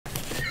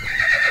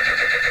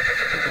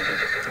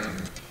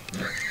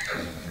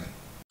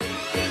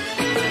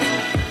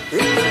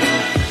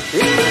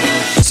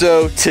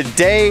So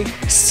today,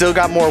 still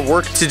got more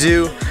work to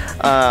do.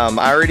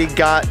 I already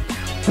got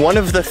one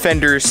of the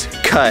fenders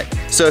cut.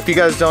 So if you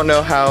guys don't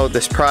know how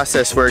this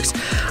process works,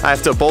 I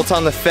have to bolt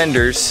on the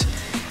fenders,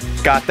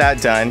 got that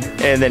done,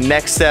 and the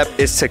next step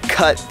is to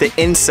cut the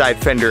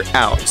inside fender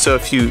out. So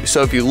if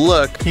you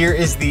look, here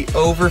is the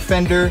over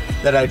fender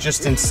that I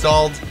just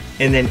installed,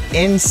 and then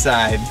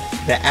inside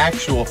the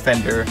actual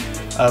fender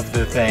of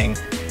the thing,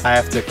 I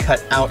have to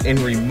cut out and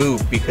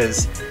remove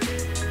because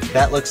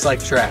that looks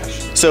like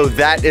trash. So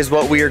that is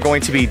what we are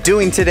going to be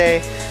doing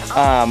today.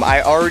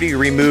 I already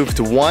removed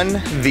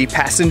one, the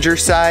passenger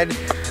side.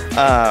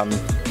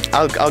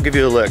 I'll give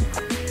you a look.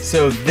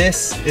 So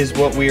this is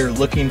what we are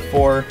looking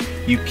for.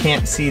 You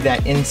can't see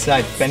that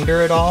inside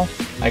fender at all.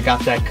 I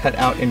got that cut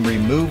out and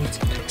removed.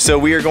 So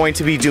we are going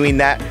to be doing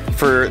that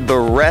for the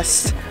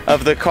rest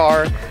of the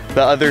car.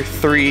 The other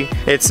three,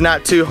 it's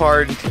not too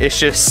hard. It's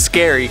just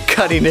scary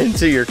cutting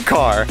into your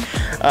car.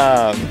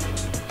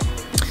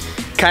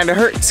 Kind of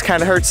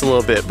hurts a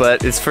little bit,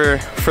 but it's for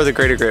the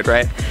greater good,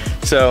 right?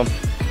 So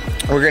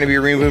we're gonna be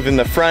removing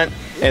the front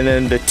and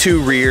then the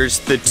two rears.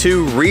 The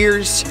two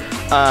rears,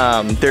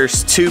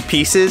 there's two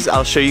pieces.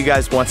 I'll show you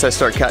guys once I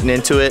start cutting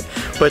into it,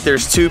 but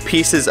there's two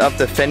pieces of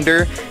the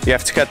fender. You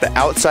have to cut the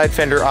outside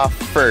fender off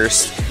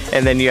first,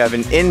 and then you have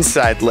an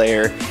inside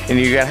layer, and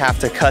you're gonna have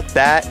to cut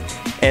that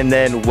and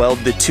then weld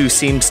the two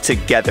seams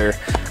together.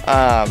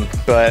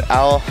 But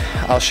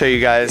I'll show you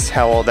guys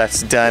how all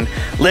that's done.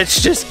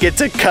 Let's just get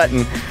to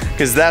cutting,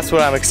 because that's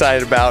what I'm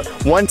excited about.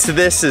 Once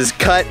this is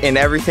cut and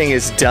everything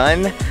is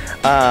done,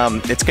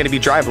 it's gonna be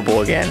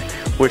drivable again,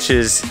 which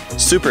is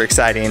super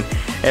exciting.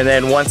 And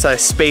then once I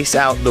space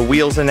out the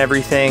wheels and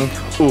everything,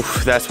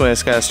 oof, that's when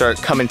it's gonna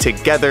start coming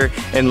together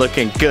and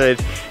looking good.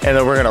 And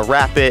then we're gonna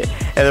wrap it,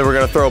 and then we're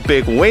gonna throw a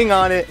big wing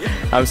on it.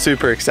 I'm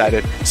super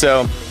excited.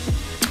 So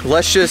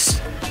let's just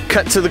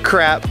cut to the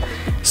crap,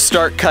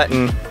 start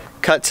cutting.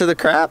 Cut to the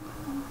crap?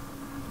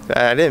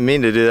 I didn't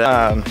mean to do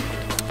that.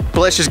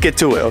 But let's just get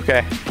to it,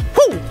 okay?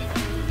 Woo!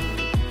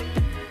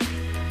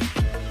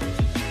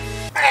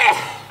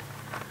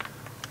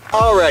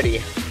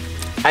 Alrighty.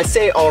 I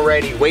say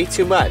already way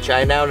too much.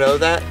 I now know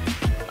that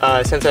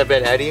since I've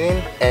been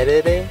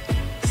editing.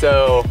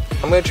 So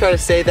I'm gonna try to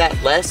say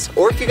that less.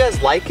 Or if you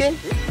guys like it,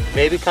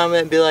 maybe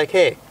comment and be like,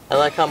 hey, I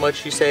like how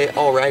much you say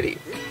alrighty.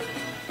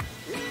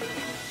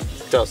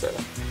 Don't say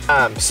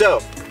that. So,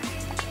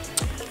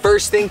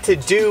 first thing to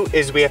do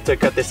is we have to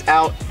cut this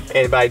out,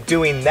 and by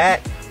doing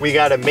that, we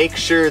gotta make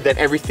sure that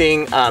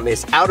everything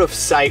is out of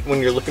sight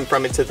when you're looking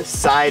from it to the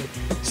side,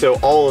 so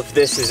all of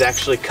this is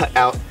actually cut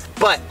out.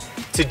 But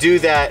to do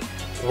that,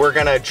 we're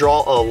gonna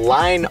draw a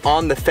line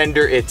on the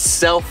fender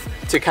itself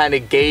to kind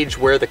of gauge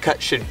where the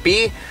cut should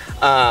be.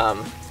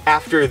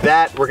 After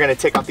that, we're gonna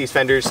take off these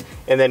fenders,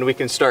 and then we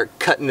can start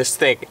cutting this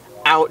thing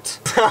out.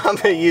 I'm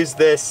gonna use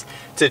this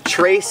to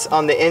trace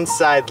on the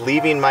inside,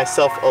 leaving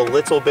myself a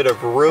little bit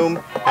of room,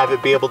 have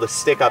it be able to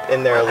stick up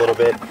in there a little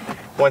bit.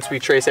 Once we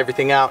trace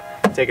everything out,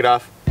 take it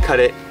off, cut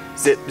it,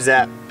 zip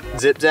zap,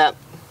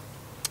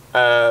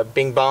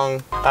 bing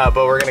bong. But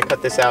we're gonna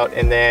cut this out,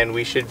 and then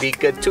we should be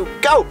good to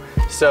go.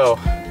 So,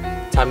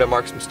 time to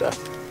mark some stuff.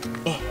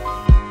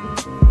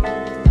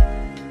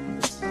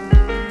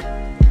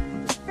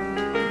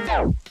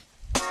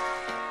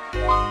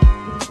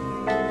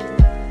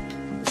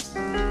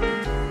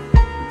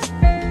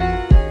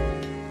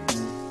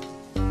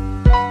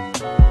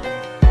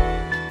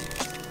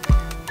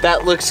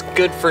 That looks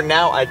good for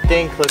now, I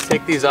think. Let's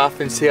take these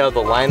off and see how the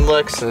line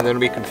looks, and then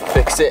we can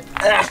fix it.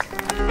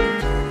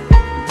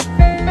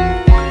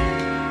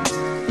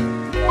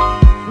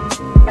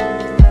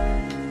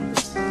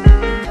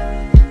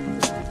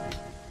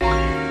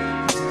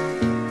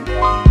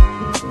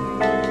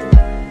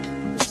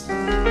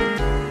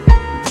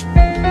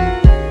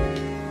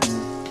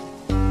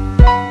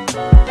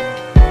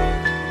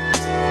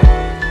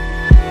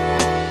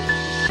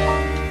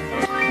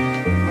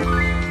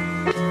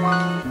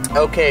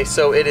 Okay,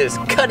 so it is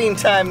cutting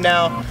time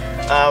now.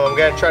 I'm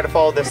gonna try to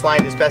follow this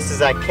line as best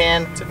as I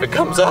can. So if it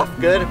comes off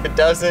good, if it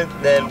doesn't,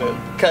 then we'll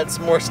cut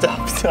some more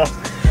stuff. So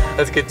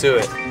let's get to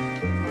it.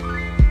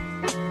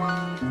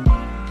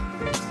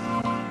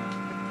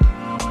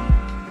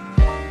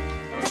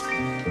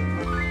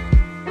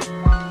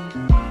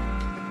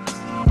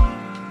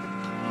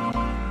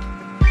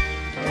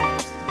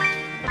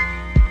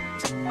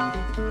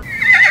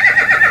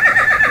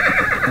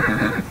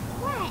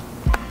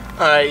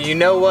 You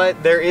know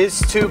what? There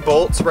is two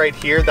bolts right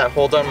here that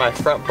hold on my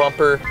front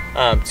bumper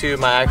to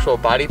my actual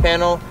body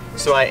panel.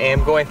 So I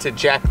am going to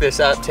jack this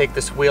up, take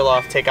this wheel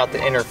off, take out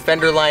the inner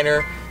fender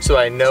liner so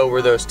I know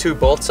where those two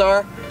bolts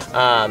are,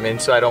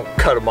 and so I don't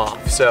cut them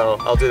off. So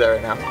I'll do that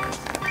right now.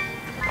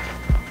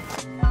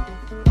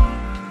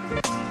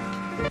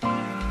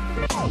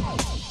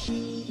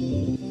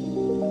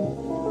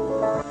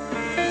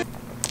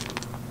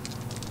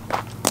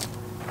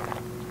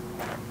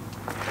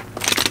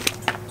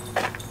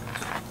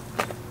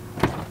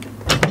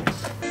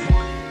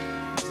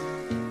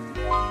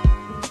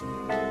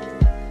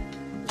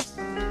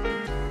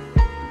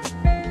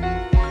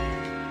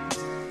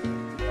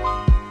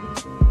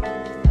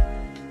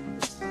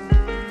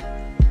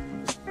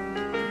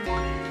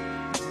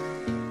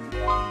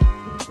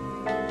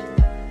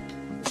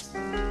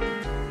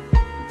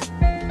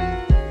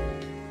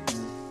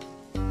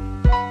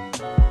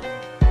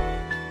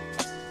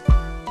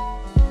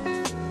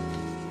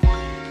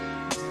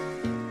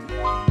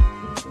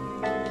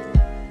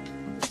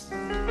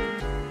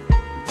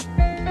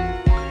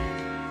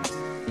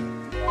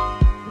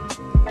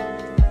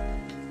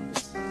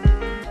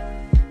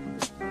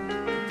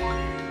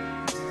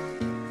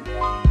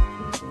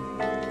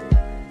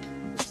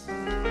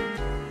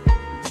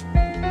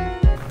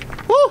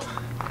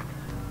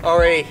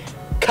 already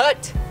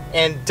cut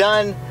and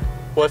done.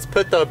 Let's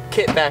put the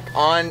kit back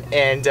on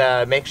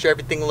and make sure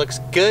everything looks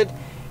good.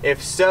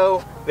 If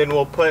so, then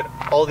we'll put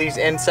all these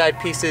inside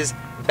pieces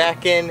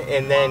back in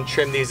and then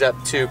trim these up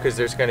too, because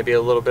there's going to be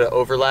a little bit of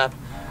overlap.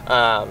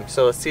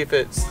 So let's see if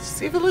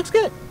it looks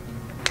good.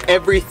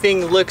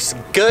 Everything looks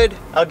good.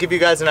 I'll give you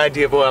guys an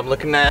idea of what I'm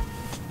looking at.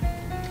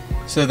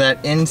 So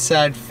that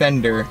inside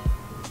fender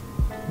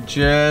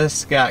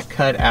just got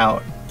cut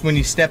out. When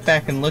you step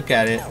back and look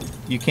at it,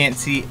 you can't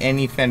see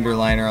any fender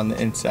liner on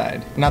the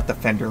inside. Not the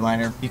fender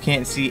liner. You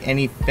can't see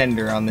any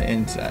fender on the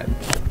inside.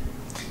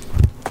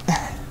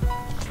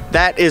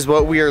 That is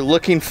what we are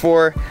looking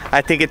for.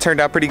 I think it turned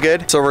out pretty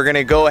good. So we're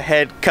gonna go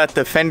ahead, cut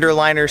the fender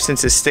liner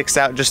since it sticks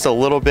out just a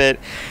little bit.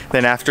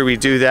 Then after we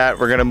do that,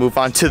 we're gonna move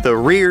on to the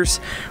rears,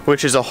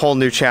 which is a whole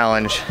new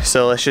challenge.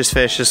 So let's just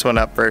finish this one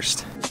up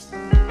first.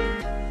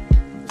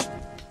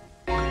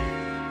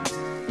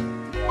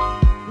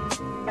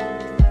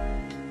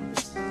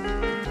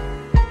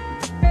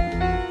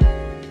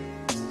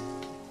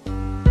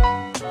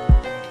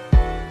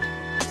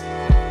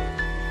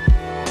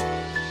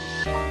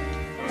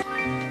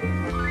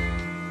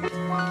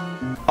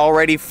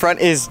 Alrighty,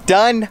 front is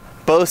done.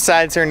 Both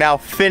sides are now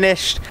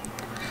finished.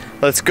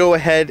 Let's go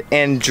ahead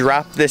and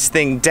drop this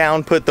thing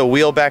down, put the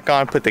wheel back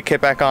on, put the kit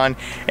back on,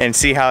 and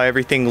see how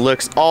everything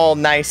looks all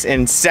nice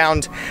and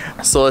sound.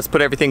 So let's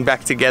put everything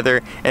back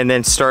together and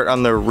then start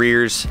on the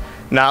rears.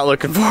 Not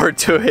looking forward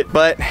to it,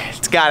 but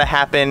it's gotta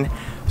happen.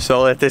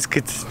 So let this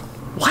get,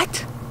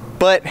 what?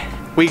 But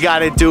we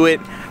gotta do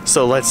it,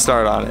 so let's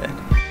start on it.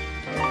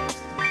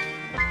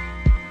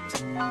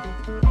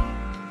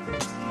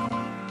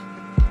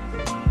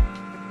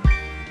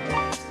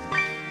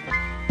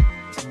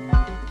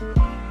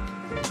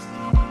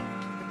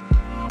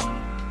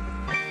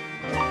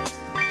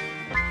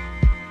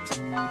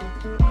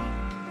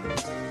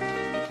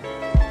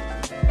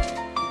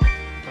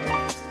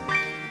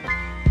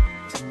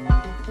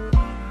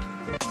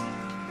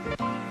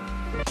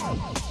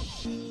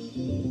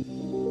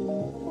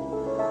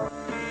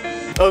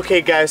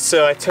 Okay guys,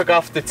 so I took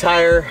off the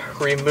tire,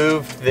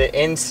 removed the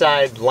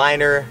inside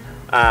liner.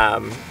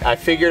 I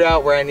figured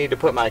out where I need to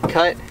put my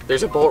cut.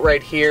 There's a bolt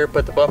right here,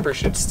 but the bumper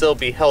should still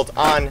be held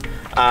on.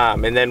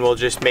 And then we'll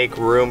just make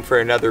room for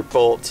another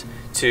bolt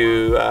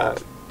to,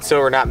 so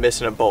we're not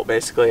missing a bolt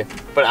basically.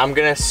 But I'm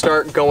gonna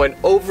start going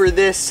over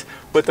this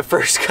with the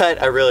first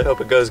cut. I really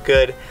hope it goes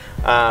good.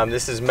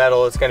 This is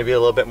metal, it's gonna be a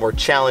little bit more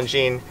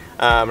challenging.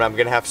 And I'm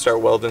gonna have to start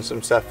welding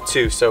some stuff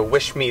too. So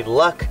wish me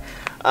luck.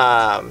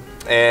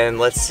 And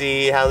let's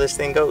see how this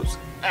thing goes.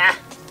 Ah!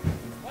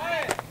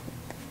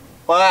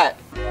 What?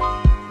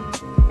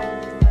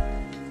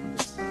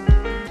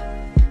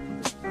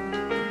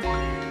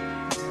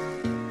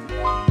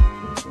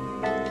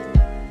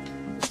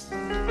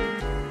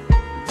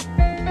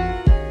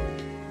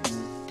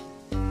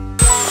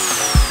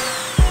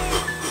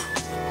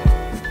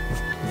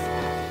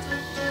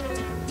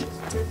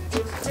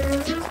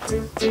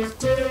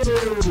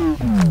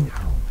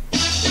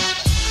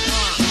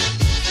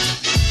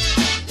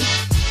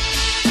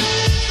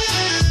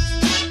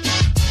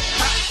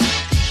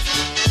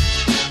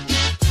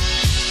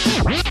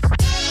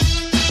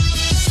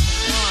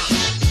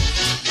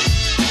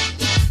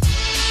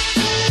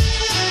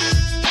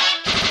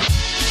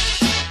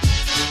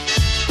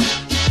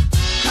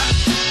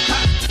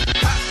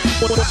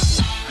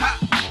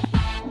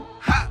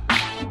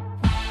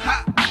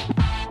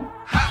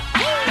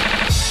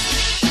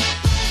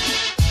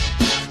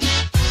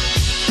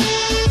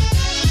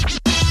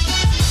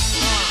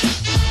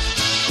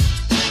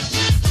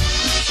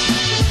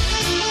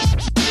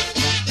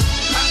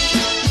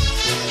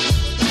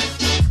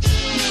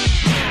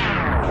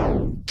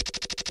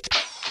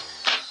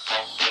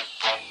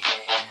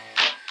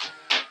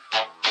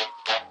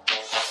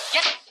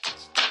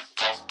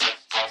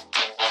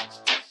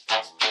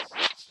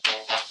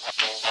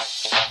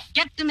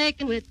 Get to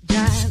making with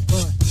jive,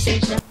 boy.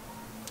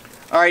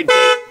 All right,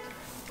 Dave.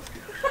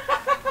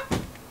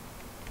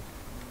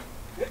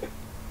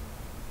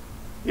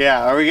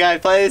 Yeah, are we gonna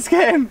play this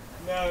game?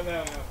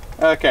 No.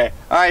 Okay.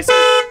 All right,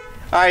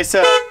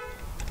 so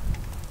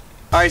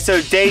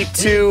day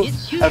 2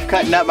 of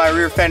cutting up my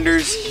rear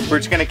fenders. We're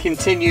just gonna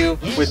continue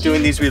with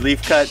doing these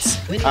relief cuts,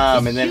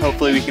 and then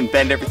hopefully we can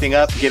bend everything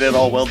up, get it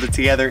all welded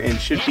together, and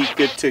should be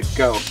good to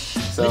go.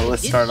 So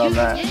let's start on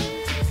that.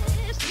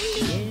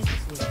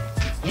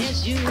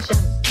 Yes, you shall.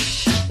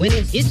 When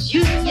it hits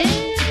you,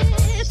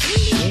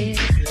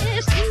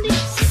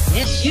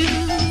 yes, you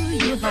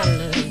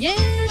holler, yes.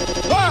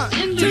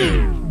 1,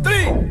 2,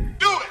 3,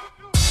 do it.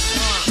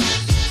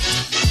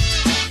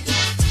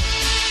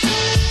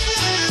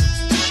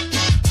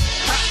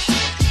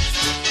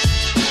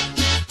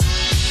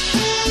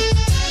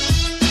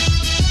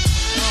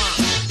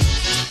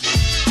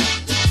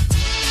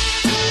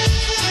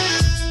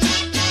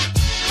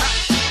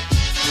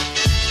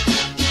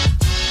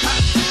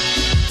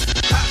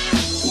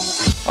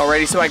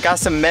 Alrighty, so I got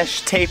some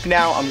mesh tape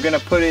now. I'm gonna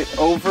put it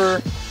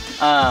over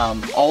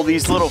all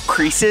these little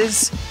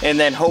creases, and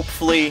then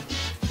hopefully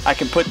I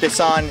can put this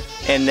on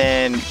and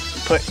then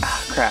put,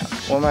 crap,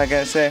 what am I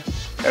gonna say?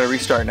 Gotta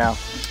restart now.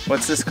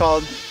 What's this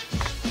called?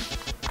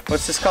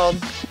 What's this called?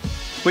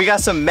 We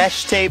got some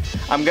mesh tape.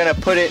 I'm gonna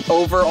put it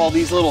over all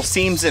these little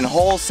seams and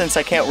holes since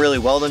I can't really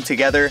weld them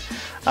together.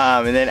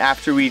 And then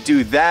after we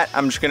do that,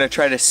 I'm just gonna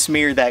try to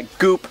smear that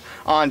goop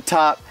on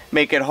top,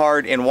 make it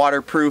hard and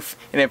waterproof.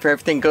 And if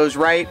everything goes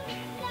right,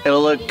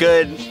 it'll look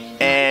good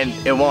and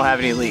it won't have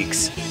any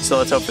leaks. So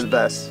let's hope for the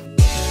best.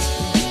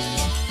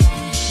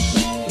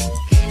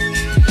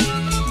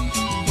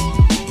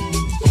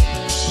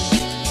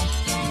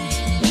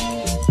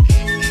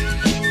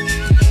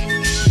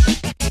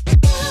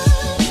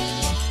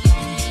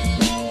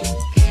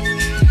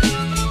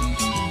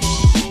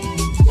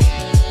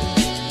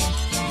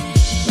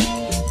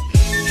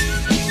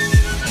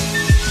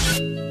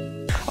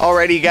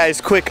 Alrighty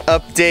guys, quick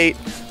update.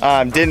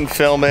 Didn't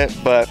film it,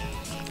 but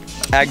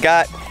I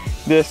got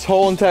this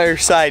whole entire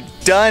side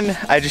done.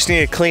 I just need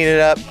to clean it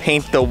up,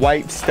 paint the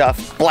white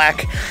stuff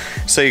black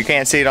so you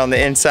can't see it on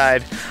the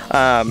inside.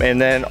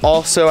 And then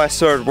also I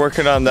started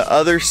working on the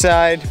other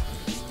side.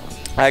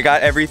 I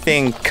got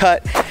everything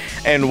cut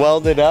and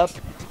welded up.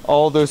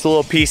 All those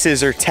little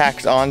pieces are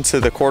tacked onto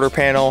the quarter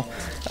panel.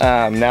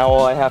 Now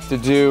all I have to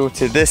do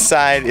to this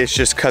side is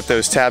just cut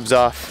those tabs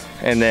off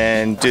and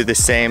then do the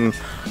same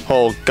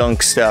whole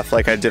gunk stuff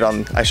like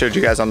I showed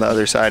you guys on the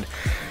other side.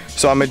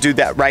 So I'm gonna do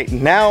that right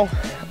now.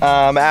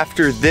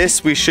 After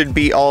this, we should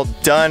be all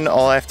done.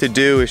 All I have to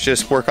do is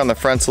just work on the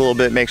fronts a little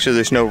bit, make sure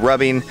there's no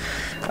rubbing,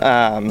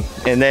 and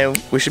then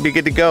we should be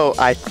good to go.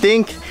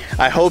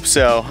 I hope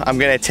so. I'm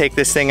gonna take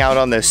this thing out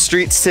on the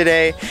streets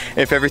today.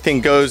 If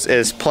everything goes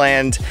as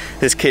planned,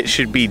 this kit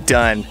should be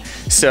done.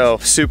 So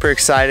super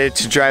excited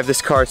to drive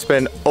this car. It's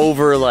been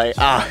over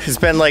it's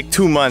been like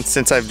 2 months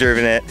since I've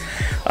driven it.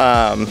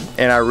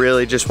 And I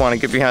really just wanna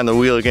get behind the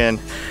wheel again.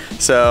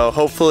 So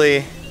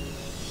hopefully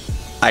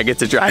I get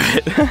to drive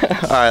it.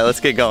 All right, let's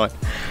get going.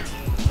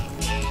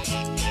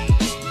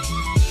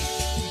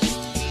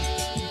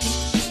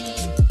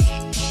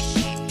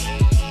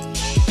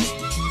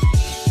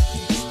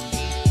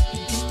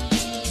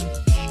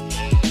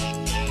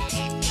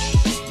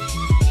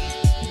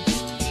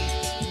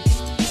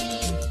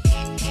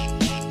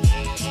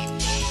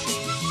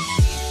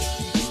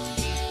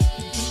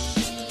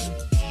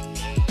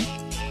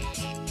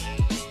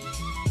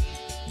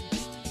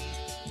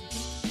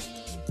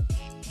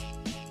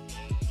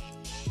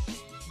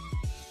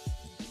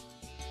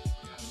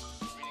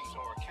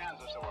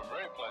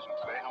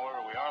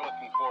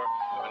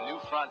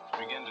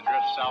 To begin to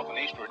drift south and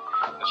eastward.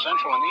 The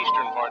central and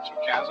eastern parts of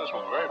Kansas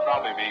will very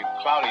probably be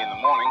cloudy in the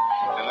morning,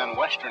 and then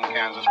western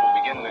Kansas will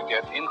begin to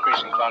get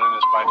increasing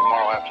cloudiness by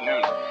tomorrow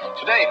afternoon.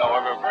 Today,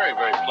 however, very,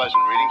 very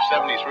pleasant reading.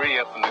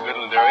 73 up in the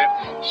Goodland area,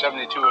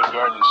 72 at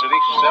Garden City,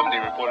 70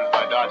 reported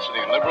by Dodge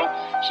City and Liberal,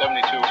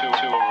 72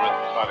 over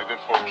by the good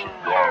folks of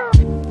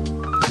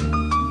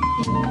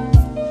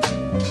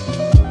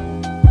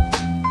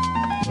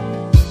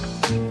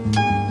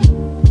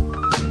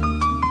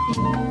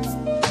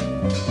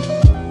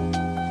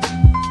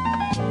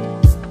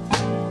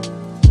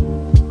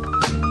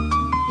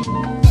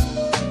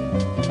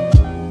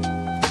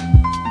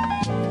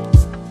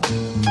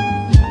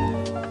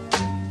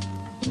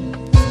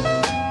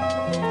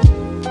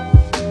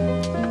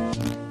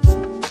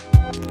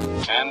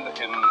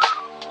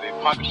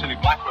Ponca City,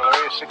 Blackwell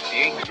area,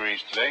 68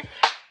 degrees today.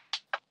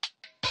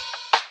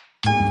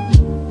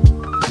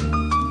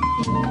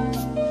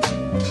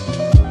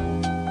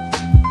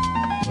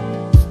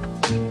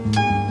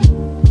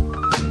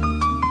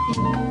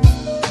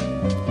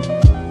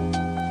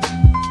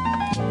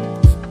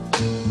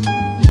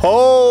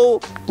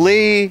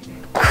 Holy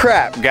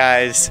crap,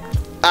 guys.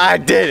 I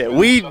did it.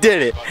 We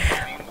did it.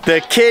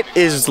 The kit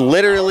is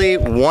literally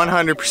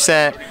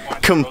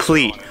 100%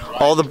 complete.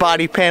 All the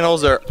body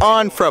panels are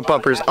on, front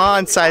bumpers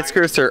on, side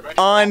skirts are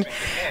on.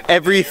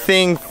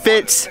 Everything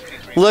fits,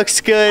 looks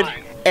good,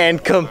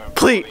 and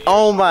complete.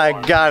 Oh my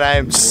God, I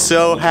am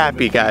so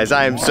happy, guys.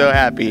 I am so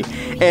happy.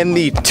 And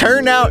the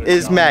turnout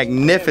is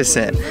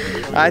magnificent.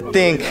 I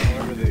think,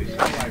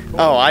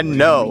 oh, I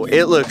know,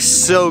 it looks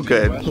so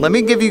good. Let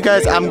me give you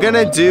guys, I'm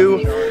gonna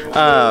do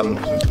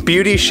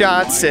beauty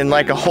shots and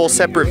like a whole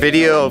separate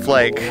video of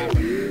like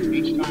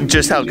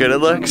just how good it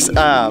looks.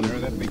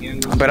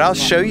 But I'll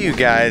show you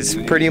guys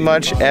pretty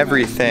much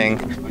everything.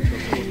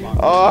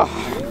 Oh,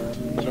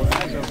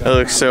 it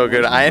looks so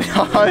good.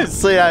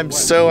 Honestly, I'm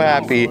so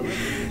happy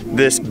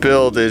this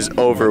build is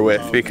over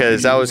with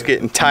because I was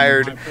getting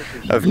tired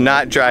of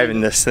not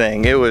driving this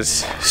thing. It was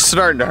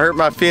starting to hurt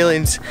my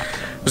feelings.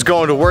 I was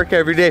going to work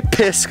every day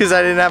pissed because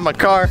I didn't have my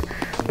car.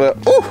 But,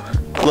 ooh,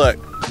 look.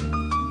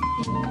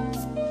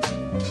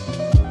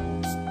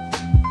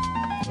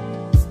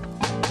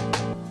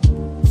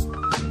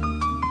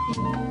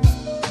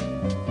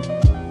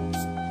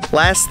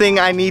 Last thing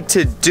I need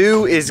to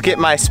do is get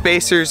my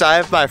spacers. I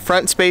have my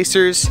front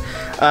spacers,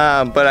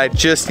 but I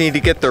just need to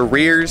get the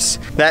rears.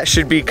 That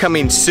should be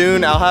coming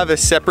soon. I'll have a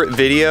separate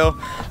video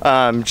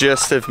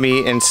just of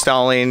me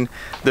installing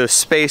those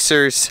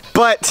spacers.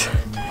 But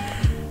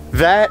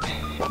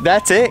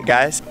that's it,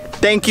 guys.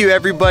 Thank you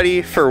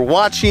everybody for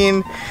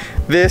watching.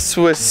 This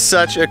was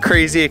such a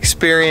crazy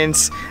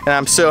experience, and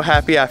I'm so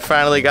happy I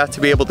finally got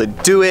to be able to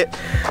do it.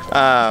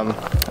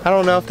 I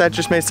don't know if that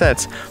just made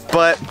sense,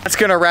 but that's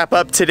gonna wrap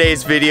up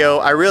today's video.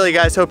 I really,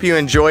 guys, hope you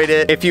enjoyed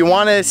it. If you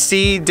wanna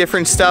see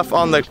different stuff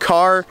on the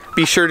car,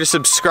 be sure to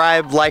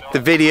subscribe, like the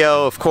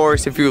video, of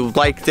course. If you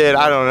liked it,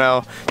 I don't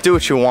know, do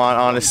what you want,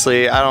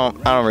 honestly. I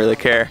don't really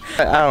care.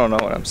 I don't know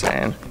what I'm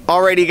saying.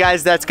 Alrighty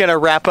guys, that's gonna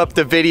wrap up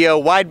the video.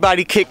 Wide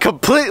body kit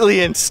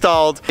completely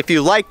installed. If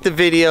you like the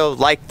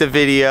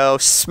video,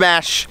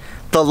 smash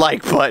the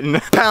like button,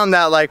 pound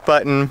that like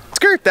button,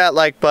 skirt that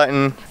like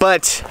button.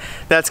 But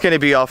that's gonna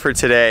be all for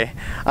today.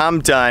 I'm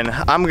done.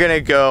 I'm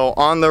gonna go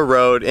on the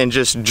road and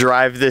just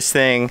drive this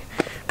thing,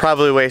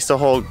 probably waste a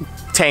whole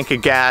tank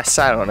of gas,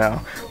 I don't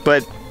know.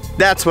 But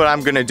that's what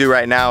I'm gonna do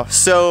right now.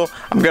 So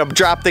I'm gonna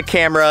drop the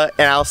camera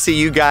and I'll see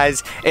you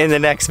guys in the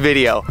next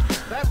video.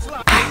 That's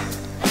what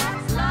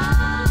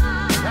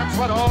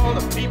all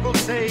the people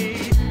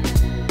say.